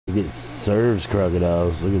It serves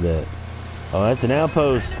crocodiles. Look at that. Oh, that's an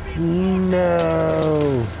outpost.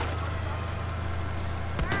 No.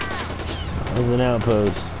 That's an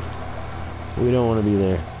outpost. We don't want to be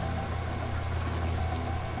there.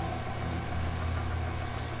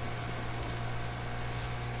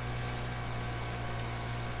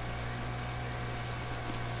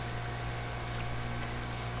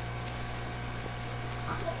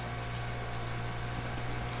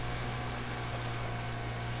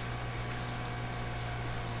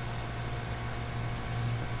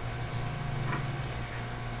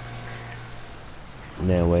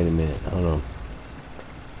 Now, wait a minute. Hold on.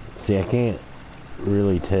 See, I can't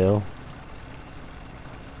really tell.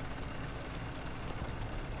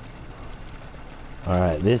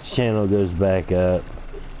 Alright, this channel goes back up.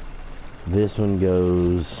 This one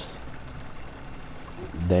goes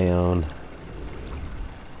down.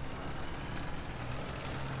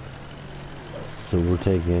 So we're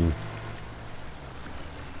taking...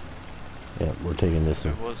 Yeah, we're taking this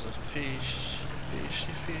one. There was a fish.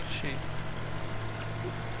 Fishy, fishy.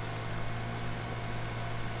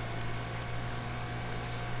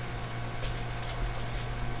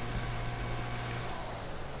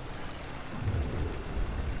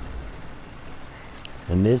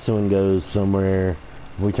 And this one goes somewhere,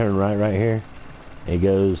 if we turn right here, it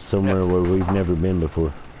goes somewhere where we've never been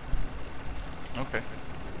before. Okay.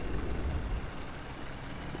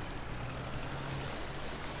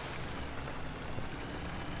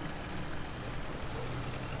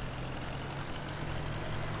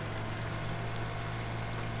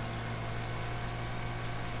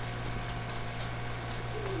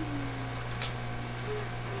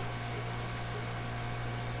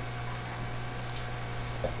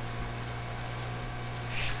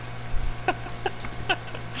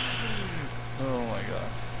 Oh my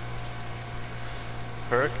god.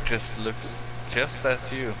 Croc just looks just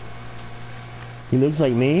as you. He looks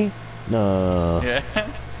like me? No. Yeah.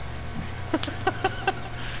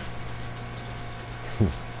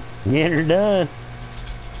 Get her done.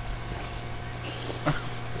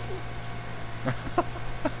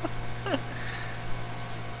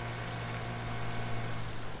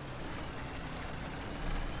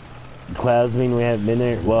 Clouds mean we haven't been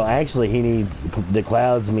there? Well, actually, he needs... The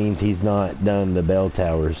clouds means he's not done the bell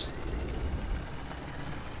towers.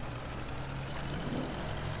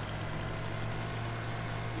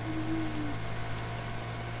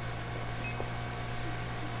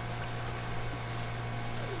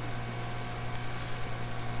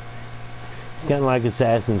 It's kind of like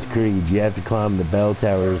Assassin's Creed. You have to climb the bell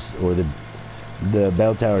towers, or the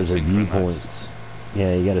bell towers are viewpoints.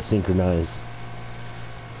 Yeah, you got to synchronize.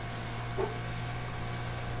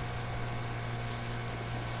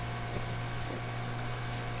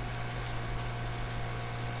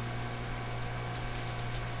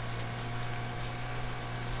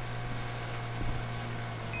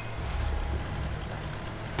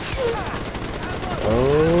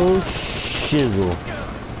 Oh, shizzle.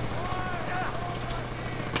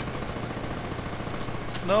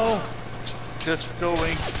 No! Just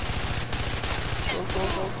going.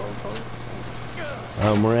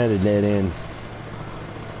 Go. We're at a dead end.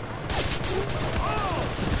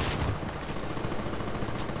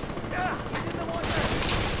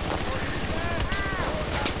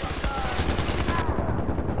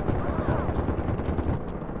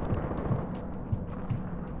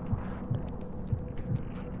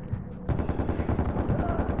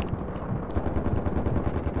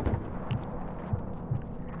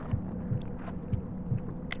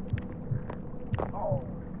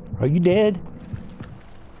 Are you dead?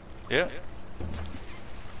 Yeah.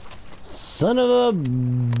 Son of a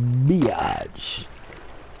biatch.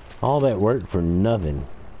 All that work for nothing.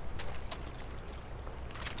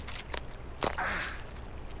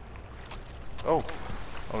 Oh.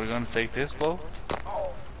 Are we gonna take this boat?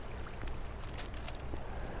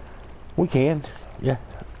 We can. Yeah.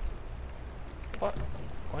 What?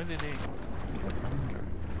 Why did he...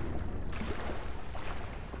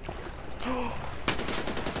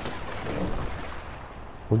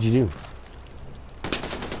 What'd you do?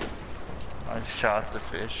 I shot the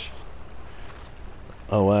fish.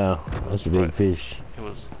 Oh wow, that's a big fish. It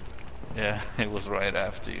was... Yeah, it was right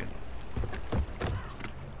after you.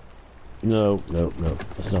 No, no, no.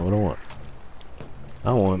 That's not what I want.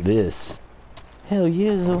 I want this. Hell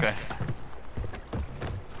yeah. Okay.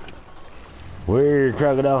 We're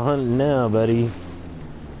crocodile hunting now, buddy.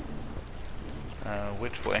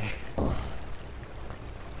 Which way?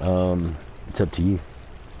 It's up to you.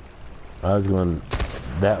 I was going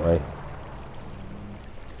that way.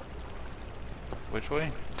 Which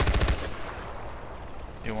way?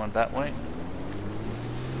 You want that way?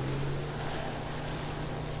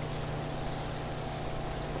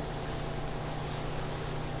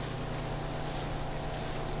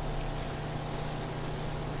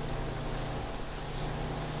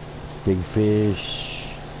 Big fish.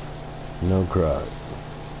 No croc.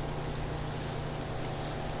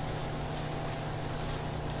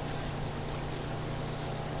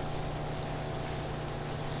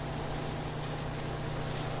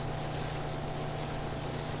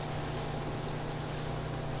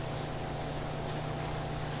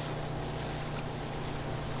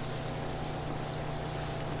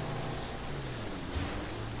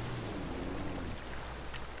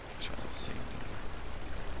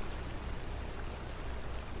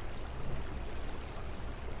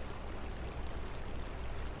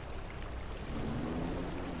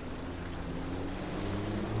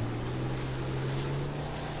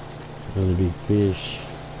 Another big fish.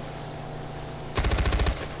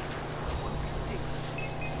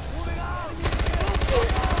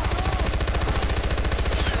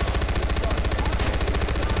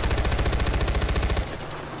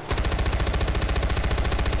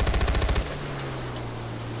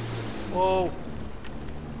 Whoa!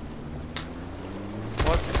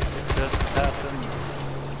 What just happened?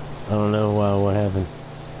 I don't know what happened.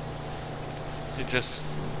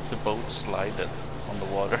 The boat slided on the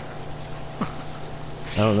water.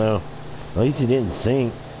 I don't know. At least it didn't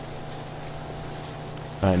sink.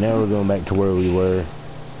 Alright, now we're going back to where we were.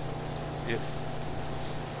 Yep.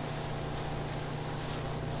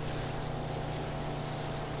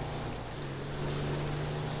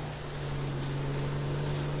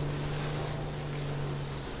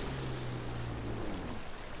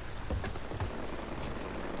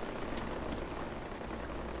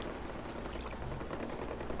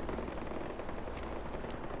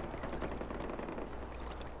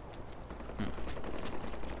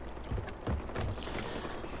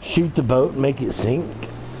 Shoot the boat and make it sink.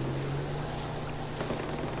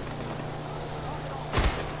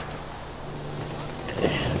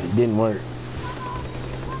 It didn't work.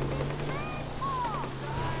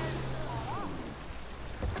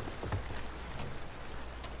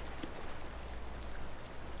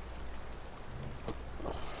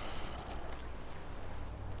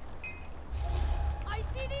 I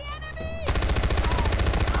see the enemy!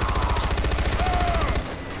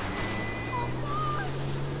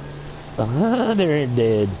 They're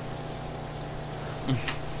dead.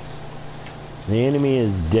 The enemy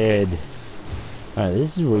is dead. Alright,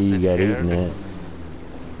 this is where Was you it got here? eaten at.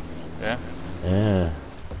 Yeah. Yeah.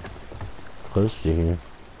 Close to here.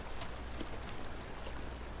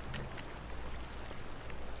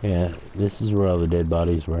 Yeah, this is where all the dead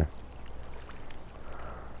bodies were.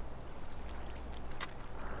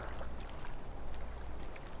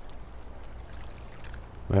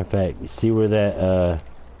 Matter of fact, you see where that,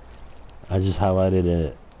 I just highlighted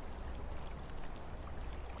it.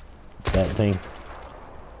 That thing.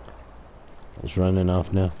 It's running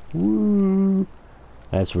off now. Woo!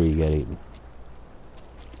 That's where you got eaten.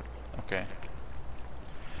 Okay.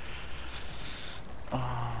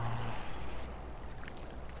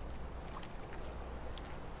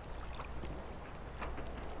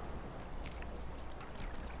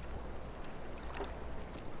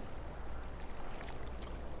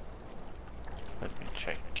 Let me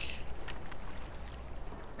check.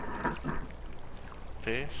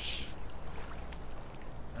 Fish.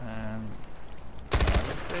 And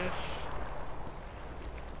another fish.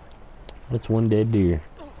 That's one dead deer.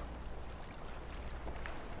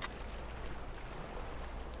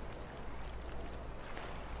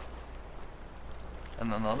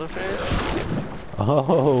 And another fish.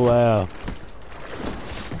 Oh, wow.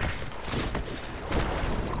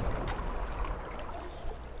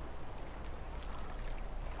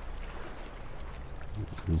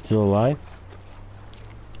 Is it still alive?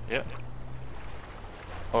 Yep.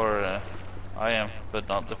 Or I am, but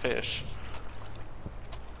not the fish.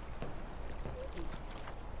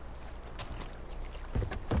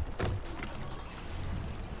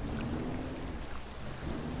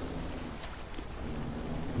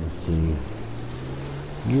 Let's see.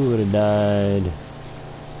 You would have died.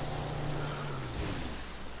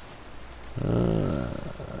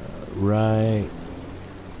 Right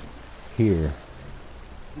here.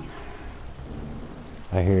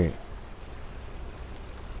 I hear it.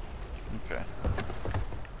 Okay.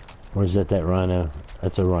 Or is that rhino?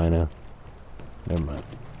 That's a rhino. Never mind.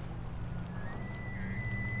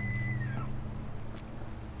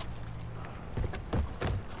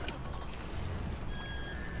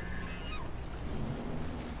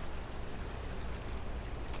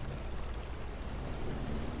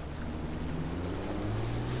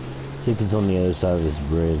 See if it's on the other side of this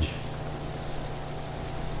bridge.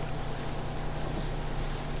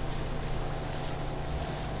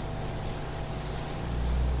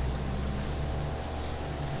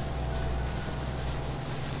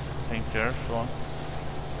 I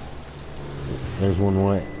There's one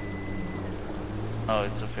wet. Oh,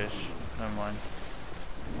 it's a fish. Never mind.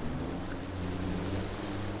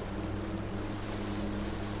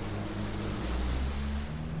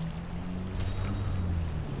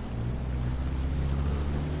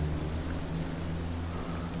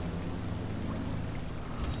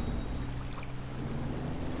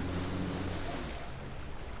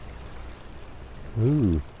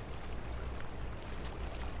 Ooh.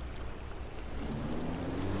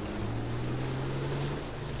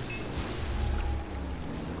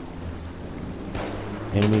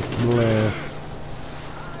 Enemy to the left.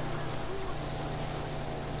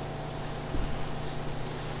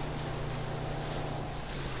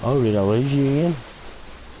 Oh, did I lose you again?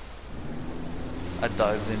 I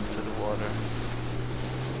dived into the water.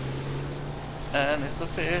 And it's a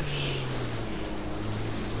fish.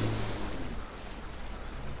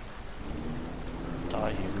 Die,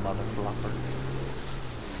 you mother flopper.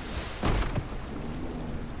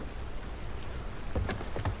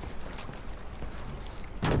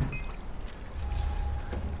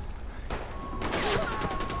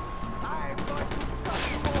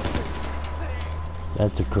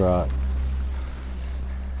 That's a croc.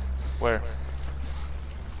 Where?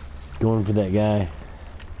 Going for that guy.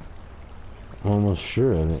 I'm almost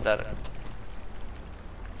sure of it. Is that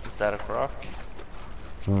a croc?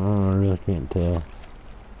 I really can't tell.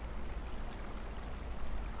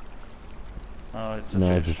 Oh, it's a No,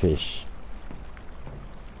 fish. it's a fish.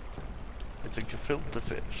 It's a gefilte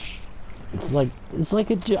fish. It's like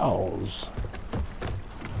a Jaws.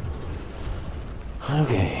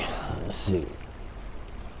 Okay, let's see.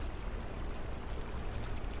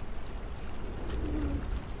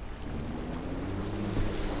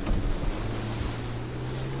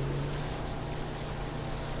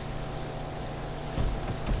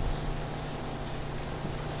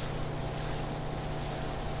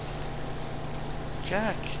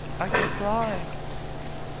 Jack, I can fly.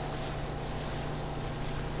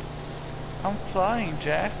 I'm flying,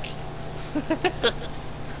 Jack.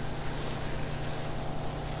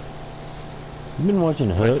 You been watching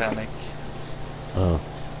Hook? Titanic. Oh.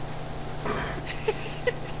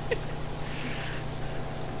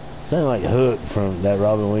 Sounded like Hook from that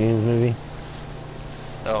Robin Williams movie.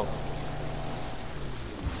 Oh.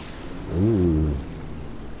 Ooh.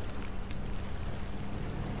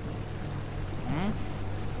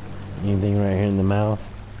 Anything right here in the mouth?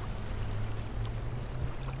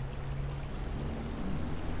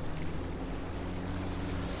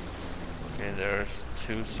 Okay, there's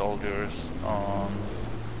 2 soldiers on...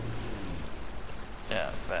 Yeah,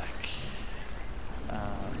 back.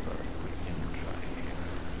 But we can try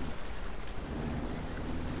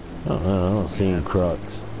here. I don't see any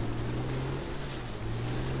Crocs.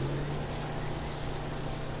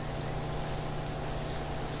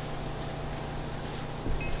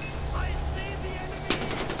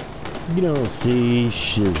 You don't see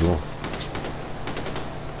shizzle.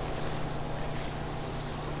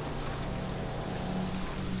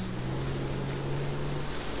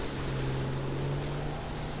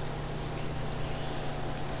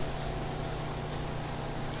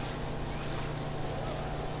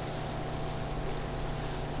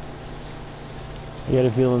 I got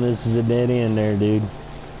a feeling this is a dead end there, dude.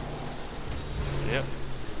 Yep.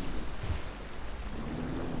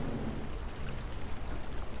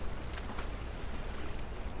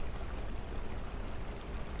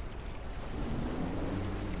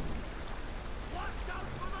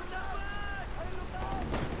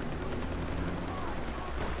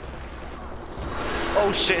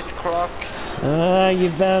 Oh shit, Croc. Ah, you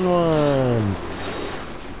found one.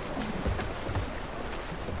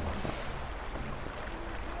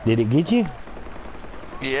 Did it get you?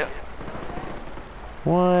 Yep.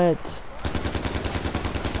 What?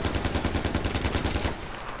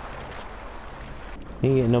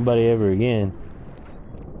 Ain't get nobody ever again.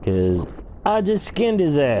 Cause I just skinned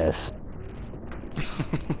his ass.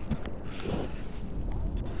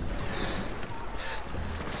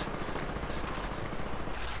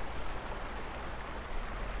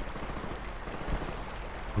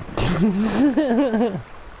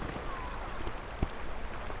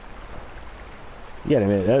 You gotta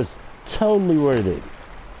admit, that was totally worth it.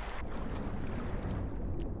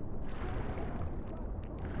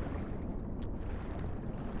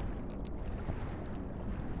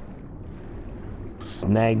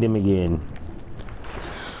 Snagged him again.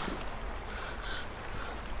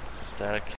 Is that a